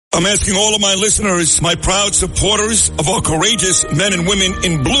I'm asking all of my listeners, my proud supporters of our courageous men and women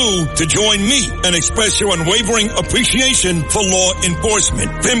in blue, to join me and express your unwavering appreciation for law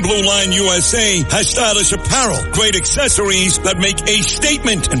enforcement. Thin Blue Line USA has stylish apparel, great accessories that make a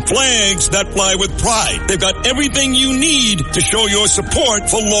statement, and flags that fly with pride. They've got everything you need to show your support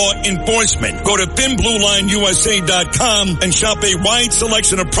for law enforcement. Go to thinbluelineusa.com and shop a wide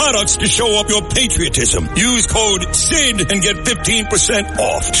selection of products to show up your patriotism. Use code SID and get 15%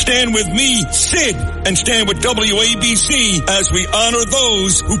 off. Stand with me, Sid, and stand with WABC as we honor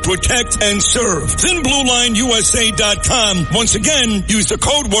those who protect and serve. ThinBlueLineUSA.com. Once again, use the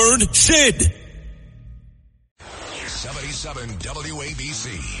code word SID. 77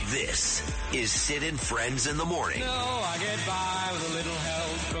 WABC. This is Sid and Friends in the Morning. No, I get by with a little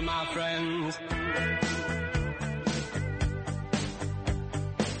help from my friends.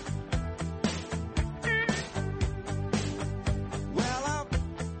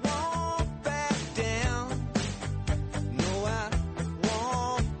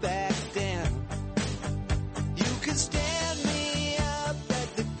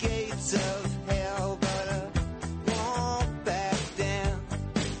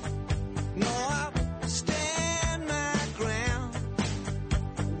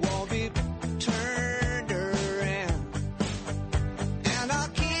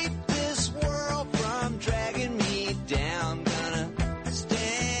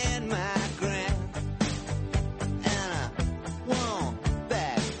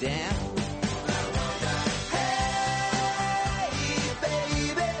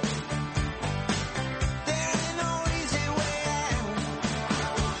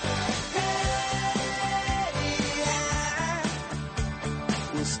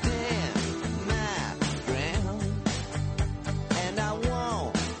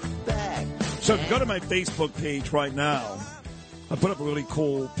 So if you go to my Facebook page right now, I put up a really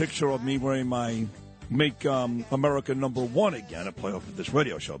cool picture of me wearing my Make America Number One Again, a playoff of this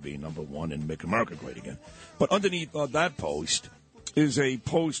radio show being number one and Make America Great Again. But underneath that post is a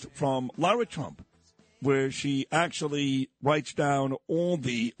post from Lara Trump, where she actually writes down all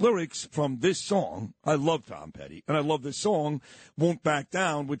the lyrics from this song. I love Tom Petty, and I love this song, Won't Back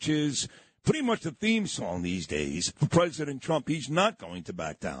Down, which is pretty much the theme song these days for President Trump. He's not going to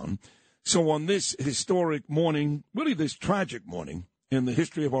back down. So on this historic morning, really this tragic morning in the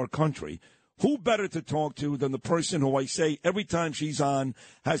history of our country, who better to talk to than the person who I say every time she's on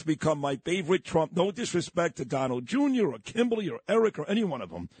has become my favorite Trump? No disrespect to Donald Jr. or Kimberly or Eric or any one of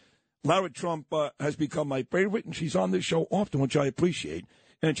them. Lara Trump has become my favorite, and she's on this show often, which I appreciate,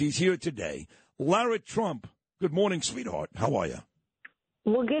 and she's here today. Lara Trump, good morning, sweetheart. How are you?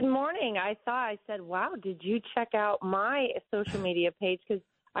 Well, good morning. I said, wow, did you check out my social media page? Because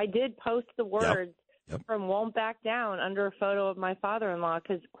I did post the words from Won't Back Down under a photo of my father-in-law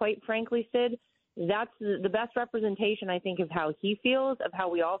because, quite frankly, Sid, that's the best representation, I think, of how he feels, of how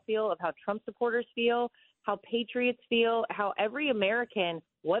we all feel, of how Trump supporters feel, how patriots feel, how every American,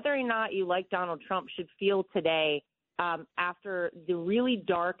 whether or not you like Donald Trump, should feel today after the really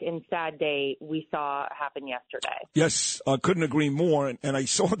dark and sad day we saw happen yesterday. Yes, I couldn't agree more. And I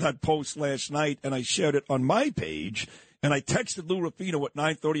saw that post last night, and I shared it on my page. And I texted Lou Rufino at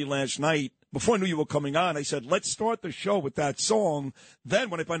 9:30 last night. Before I knew you were coming on, I said, let's start the show with that song. Then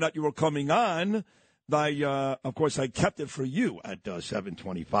when I found out you were coming on, of course, I kept it for you at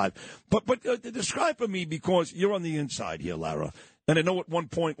 7:25. But describe for me, because you're on the inside here, Lara. And I know at one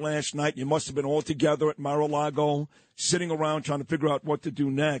point last night you must have been all together at Mar-a-Lago, sitting around trying to figure out what to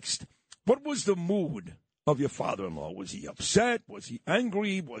do next. What was the mood of your father-in-law? Was he upset? Was he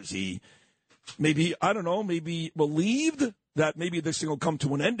angry? Was he... maybe, I don't know, maybe relieved that maybe this thing will come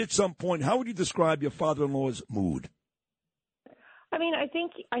to an end at some point? How would you describe your father-in-law's mood? I mean, I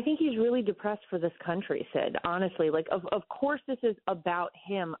think he's really depressed for this country, Sid, honestly. Like, of course this is about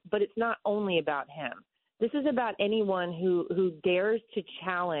him, but it's not only about him. This is about anyone who dares to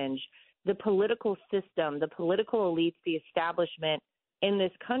challenge the political system, the political elites, the establishment in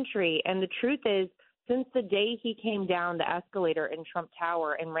this country. And the truth is, since the day he came down the escalator in Trump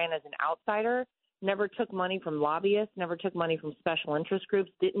Tower and ran as an outsider, never took money from lobbyists, never took money from special interest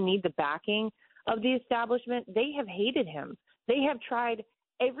groups, didn't need the backing of the establishment, they have hated him. They have tried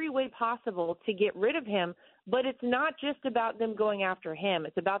every way possible to get rid of him, but it's not just about them going after him.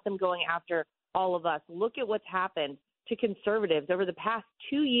 It's about them going after all of us. Look at what's happened to conservatives over the past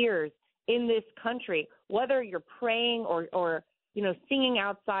 2 years in this country, whether you're praying or singing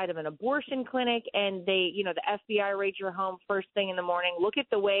outside of an abortion clinic and the FBI raids your home first thing in the morning. Look at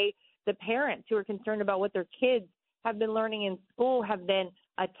the way the parents who are concerned about what their kids have been learning in school have been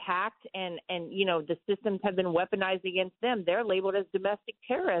attacked and the systems have been weaponized against them. They're labeled as domestic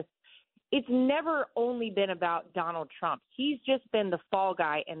terrorists. It's never only been about Donald Trump. He's just been the fall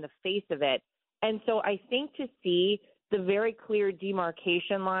guy and the face of it. And so I think to see the very clear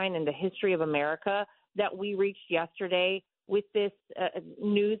demarcation line in the history of America that we reached yesterday with this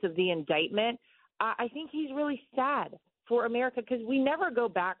news of the indictment, I think he's really sad for America because we never go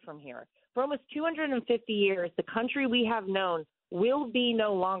back from here. For almost 250 years, the country we have known will be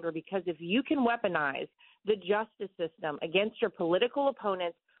no longer, because if you can weaponize the justice system against your political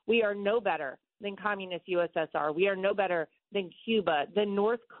opponents, we are no better than communist USSR. We are no better than Cuba, than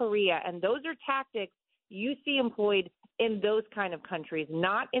North Korea. And those are tactics you see employed in those kind of countries,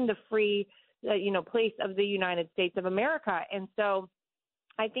 not in the free, place of the United States of America. And so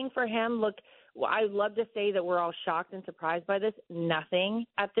I think for him, look, I'd love to say that we're all shocked and surprised by this. Nothing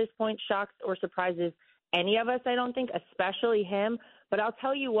at this point shocks or surprises any of us, I don't think, especially him. But I'll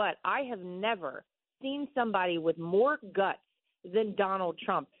tell you what, I have never seen somebody with more guts than Donald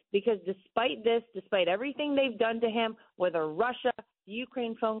Trump, because despite everything they've done to him, whether Russia, the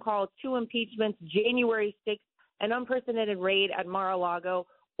Ukraine phone call, 2 impeachments, January 6th, an unprecedented raid at Mar-a-Lago,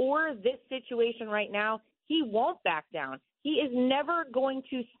 or this situation right now, he won't back down. He is never going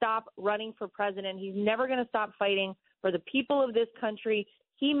to stop running for president. He's never going to stop fighting for the people of this country.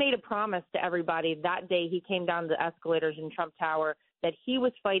 He made a promise to everybody that day he came down the escalators in Trump Tower that he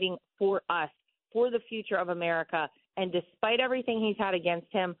was fighting for us, for the future of America. And despite everything he's had against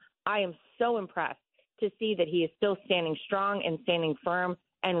him, I am so impressed to see that he is still standing strong and standing firm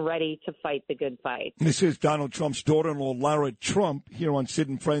and ready to fight the good fight. This is Donald Trump's daughter-in-law, Lara Trump, here on Sid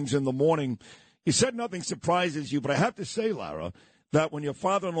and Friends in the Morning. You said nothing surprises you, but I have to say, Lara, that when your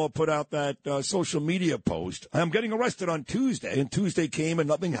father-in-law put out that social media post, I'm getting arrested on Tuesday, and Tuesday came and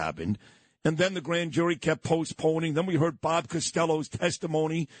nothing happened. And then the grand jury kept postponing. Then we heard Bob Costello's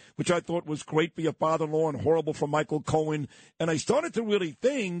testimony, which I thought was great for your father-in-law and horrible for Michael Cohen. And I started to really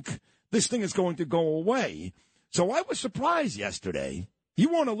think this thing is going to go away. So I was surprised yesterday.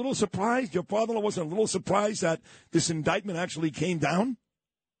 You weren't a little surprised? Your father-in-law wasn't a little surprised that this indictment actually came down?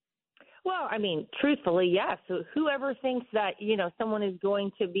 Well, I mean, truthfully, yes. So whoever thinks that, someone is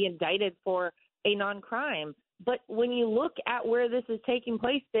going to be indicted for a non-crime. But when you look at where this is taking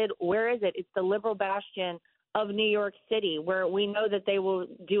place, Sid, where is it? It's the liberal bastion of New York City, where we know that they will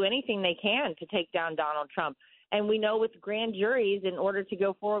do anything they can to take down Donald Trump. And we know with grand juries, in order to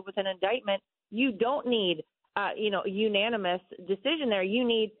go forward with an indictment, you don't need, a unanimous decision there. You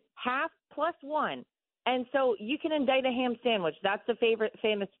need half plus one. And so you can indict a ham sandwich. That's the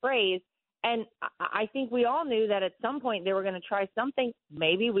famous phrase. And I think we all knew that at some point they were going to try something.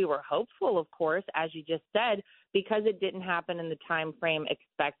 Maybe we were hopeful, of course, as you just said, because it didn't happen in the time frame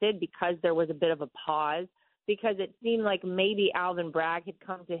expected, because there was a bit of a pause, because it seemed like maybe Alvin Bragg had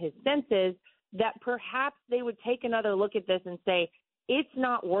come to his senses, that perhaps they would take another look at this and say, it's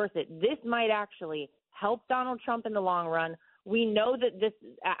not worth it. This might actually help Donald Trump in the long run. We know that this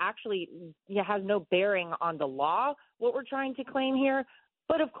actually has no bearing on the law, what we're trying to claim here.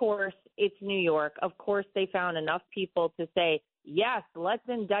 But, of course, it's New York. Of course, they found enough people to say, yes, let's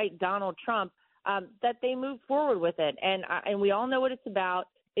indict Donald Trump, that they moved forward with it. And we all know what it's about.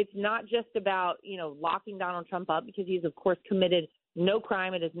 It's not just about, locking Donald Trump up, because he's, of course, committed no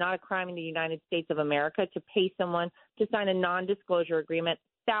crime. It is not a crime in the United States of America to pay someone to sign a non-disclosure agreement.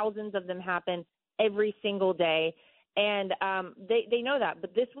 Thousands of them happen every single day. And they know that.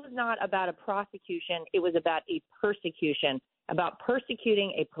 But this was not about a prosecution. It was about a persecution, about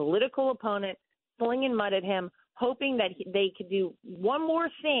persecuting a political opponent, slinging mud at him, hoping that they could do one more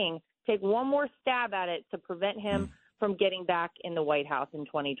thing, take one more stab at it to prevent him from getting back in the White House in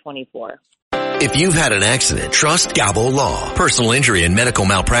 2024. If you've had an accident, trust Gabo Law. Personal injury and medical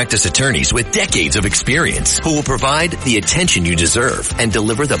malpractice attorneys with decades of experience who will provide the attention you deserve and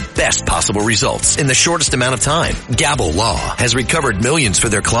deliver the best possible results in the shortest amount of time. Gabo Law has recovered millions for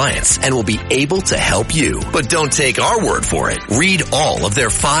their clients and will be able to help you. But don't take our word for it. Read all of their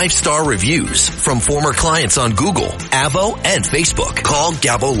 5-star reviews from former clients on Google, Avo, and Facebook. Call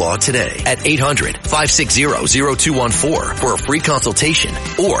Gabo Law today at 800-560-0214 for a free consultation,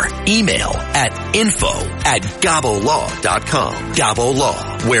 or email at info@gabolaw.com. Gabo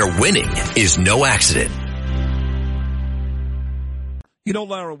Law, where winning is no accident.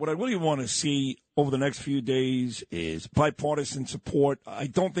 Lara, what I really want to see over the next few days is bipartisan support. I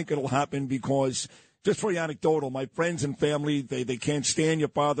don't think it'll happen because, just very anecdotal, my friends and family, they can't stand your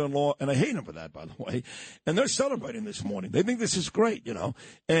father-in-law, and I hate him for that, by the way, and they're celebrating this morning. They think this is great,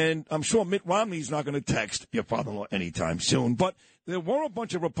 and I'm sure Mitt Romney's not going to text your father-in-law anytime soon, but there were a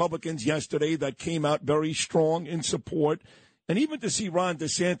bunch of Republicans yesterday that came out very strong in support. And even to see Ron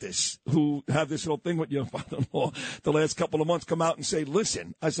DeSantis, who had this little thing with your father-in-law the last couple of months, come out and say,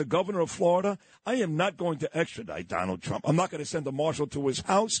 listen, as the governor of Florida, I am not going to extradite Donald Trump. I'm not going to send a marshal to his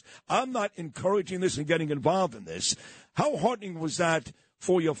house. I'm not encouraging this and getting involved in this. How heartening was that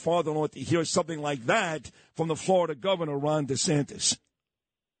for your father-in-law to hear something like that from the Florida governor, Ron DeSantis?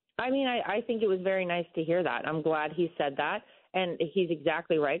 I mean, I think it was very nice to hear that. I'm glad he said that. And he's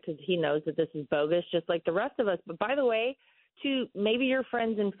exactly right, because he knows that this is bogus, just like the rest of us. But by the way, to maybe your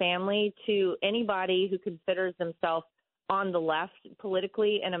friends and family, to anybody who considers themselves on the left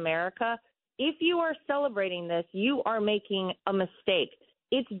politically in America, if you are celebrating this, you are making a mistake.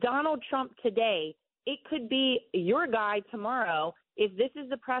 It's Donald Trump today. It could be your guy tomorrow if this is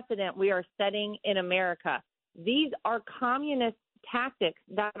the precedent we are setting in America. These are communist tactics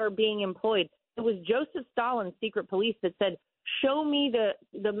that are being employed. It was Joseph Stalin's secret police that said, show me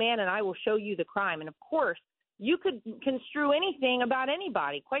the man and I will show you the crime. And, of course, you could construe anything about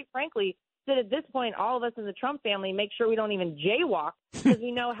anybody. Quite frankly, that at this point, all of us in the Trump family make sure we don't even jaywalk because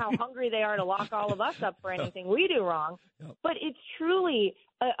we know how hungry they are to lock all of us up for anything we do wrong. Yep. But it's truly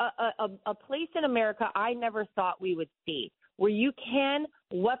a place in America I never thought we would see, where you can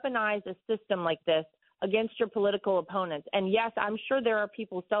weaponize a system like this against your political opponents. And, yes, I'm sure there are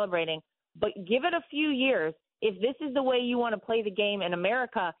people celebrating, but give it a few years. If this is the way you want to play the game in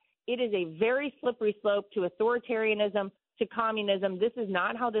America, it is a very slippery slope to authoritarianism, to communism. This is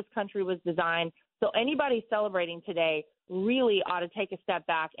not how this country was designed. So anybody celebrating today really ought to take a step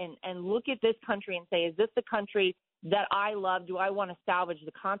back and look at this country and say, is this the country that I love? Do I want to salvage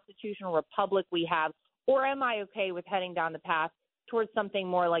the constitutional republic we have? Or am I okay with heading down the path towards something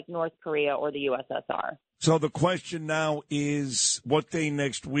more like North Korea or the USSR? So the question now is, what day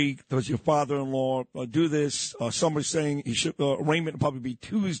next week does your father-in-law do this? Some are saying he should, arraignment will probably be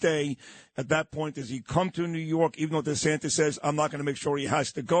Tuesday. At that point, does he come to New York, even though DeSantis says, I'm not going to make sure he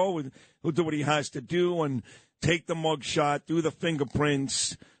has to go, and he'll do what he has to do and take the mugshot, do the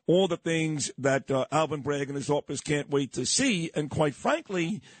fingerprints, all the things that Alvin Bragg and his office can't wait to see, and quite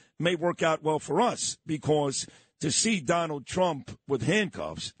frankly, may work out well for us, because to see Donald Trump with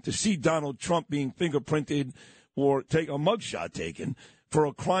handcuffs, to see Donald Trump being fingerprinted or take a mugshot taken for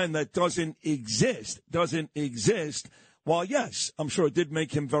a crime that doesn't exist, while, yes, I'm sure it did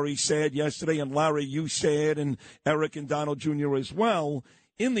make him very sad yesterday, and Lara, you sad, and Eric and Donald Jr. as well.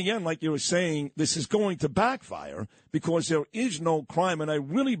 In the end, like you were saying, this is going to backfire because there is no crime, and I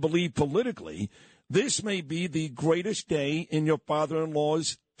really believe politically this may be the greatest day in your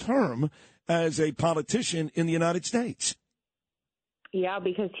father-in-law's term as a politician in the United States. Yeah,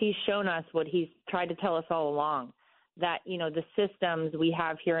 because he's shown us what he's tried to tell us all along, that, you know, the systems we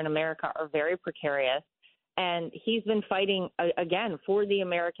have here in America are very precarious. And he's been fighting, again, for the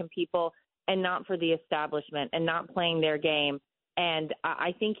American people and not for the establishment and not playing their game. And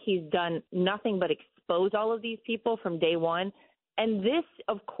I think he's done nothing but expose all of these people from day one. And this,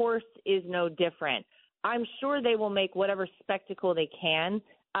 of course, is no different. I'm sure they will make whatever spectacle they can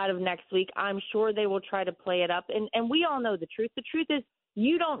out of next week. I'm sure they will try to play it up. And we all know the truth. The truth is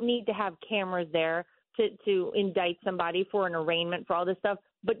you don't need to have cameras there to indict somebody for an arraignment, for all this stuff.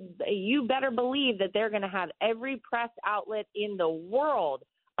 But you better believe that they're going to have every press outlet in the world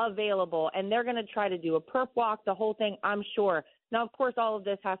available, and they're going to try to do a perp walk, the whole thing, I'm sure. Now, of course, all of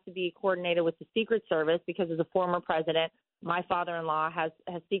this has to be coordinated with the Secret Service because as a former president, my father-in-law has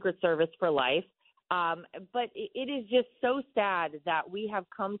Secret Service for life. But it is just so sad that we have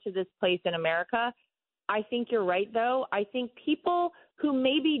come to this place in America. I think you're right, though. I think people who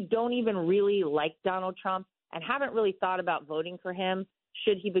maybe don't even really like Donald Trump and haven't really thought about voting for him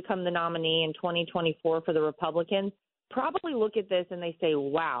should he become the nominee in 2024 for the Republicans probably look at this and they say,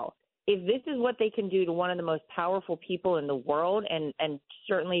 wow, if this is what they can do to one of the most powerful people in the world, and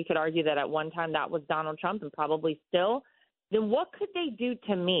certainly you could argue that at one time that was Donald Trump and probably still, then what could they do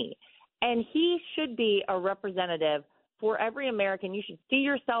to me? And he should be a representative for every American. You should see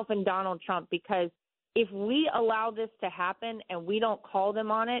yourself in Donald Trump, because if we allow this to happen and we don't call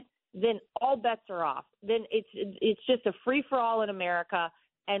them on it, then all bets are off. Then it's just a free-for-all in America,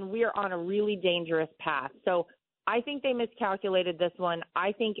 and we're on a really dangerous path. So I think they miscalculated this one.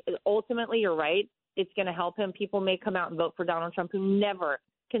 I think ultimately you're right. It's going to help him. People may come out and vote for Donald Trump who never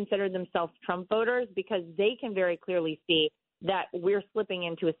considered themselves Trump voters, because they can very clearly see that we're slipping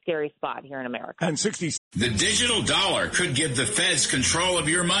into a scary spot here in America. And 60. The digital dollar could give the feds control of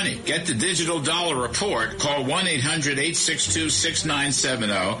your money. Get the digital dollar report. Call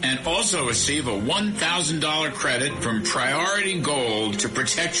 1-800-862-6970 and also receive a $1,000 credit from Priority Gold to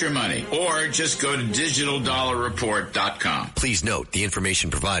protect your money. Or just go to digitaldollarreport.com. Please note the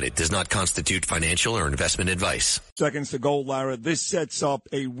information provided does not constitute financial or investment advice. Seconds to go, Lara. This sets up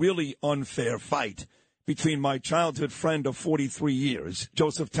a really unfair fight between my childhood friend of 43 years,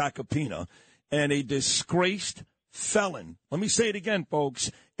 Joseph Tacopina, and a disgraced felon. Let me say it again,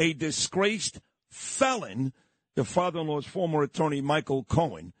 folks. A disgraced felon, the father-in-law's former attorney, Michael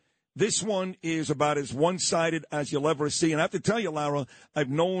Cohen. This one is about as one-sided as you'll ever see. And I have to tell you, Lara, I've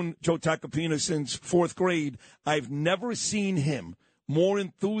known Joe Tacopina since fourth grade. I've never seen him more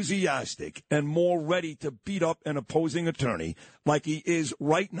enthusiastic and more ready to beat up an opposing attorney like he is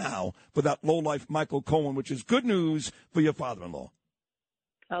right now for that lowlife Michael Cohen, which is good news for your father-in-law.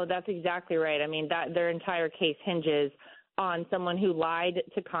 Oh, that's exactly right. I mean, that their entire case hinges on someone who lied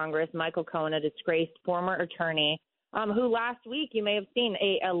to Congress, Michael Cohen, a disgraced former attorney, who last week, you may have seen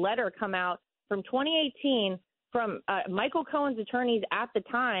a letter come out from 2018 from Michael Cohen's attorneys at the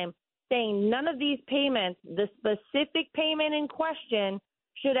time, saying none of these payments, the specific payment in question,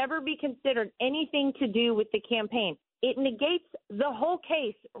 should ever be considered anything to do with the campaign. It negates the whole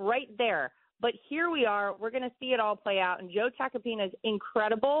case right there. But here we are. We're going to see it all play out. And Joe Tacopina is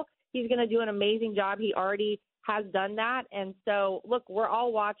incredible. He's going to do an amazing job. He already has done that. And so, look, we're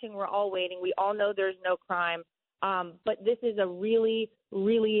all watching. We're all waiting. We all know there's no crime. But this is a really,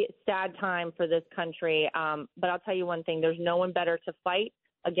 really sad time for this country. But I'll tell you one thing. There's no one better to fight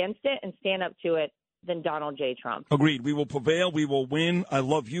against it and stand up to it than Donald J. Trump. Agreed. We will prevail. We will win. I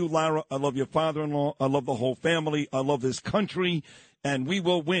love you, Lara. I love your father-in-law. I love the whole family. I love this country. And we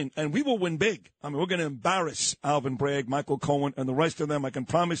will win. And we will win big. I mean, we're going to embarrass Alvin Bragg, Michael Cohen, and the rest of them. I can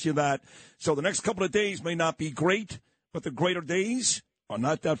promise you that. So the next couple of days may not be great, but the greater days are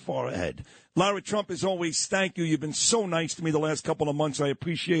not that far ahead. Lara Trump, as always, thank you. You've been so nice to me the last couple of months. I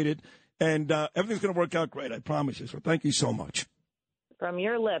appreciate it. And everything's going to work out great. I promise you. So thank you so much. From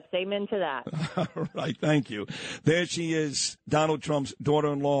your lips, amen to that. All right, thank you. There she is, Donald Trump's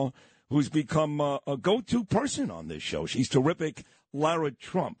daughter-in-law, who's become a go-to person on this show. She's terrific, Lara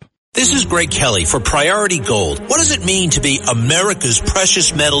Trump. This is Greg Kelly for Priority Gold. What does it mean to be America's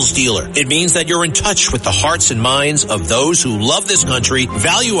precious metals dealer? It means that you're in touch with the hearts and minds of those who love this country,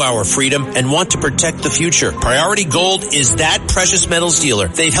 value our freedom, and want to protect the future. Priority Gold is that precious metals dealer.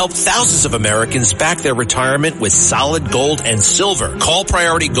 They've helped thousands of Americans back their retirement with solid gold and silver. Call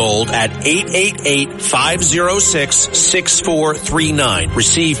Priority Gold at 888-506-6439.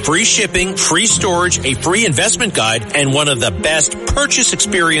 Receive free shipping, free storage, a free investment guide, and one of the best purchase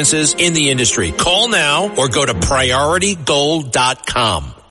experiences in the industry. Call now or go to PriorityGold.com.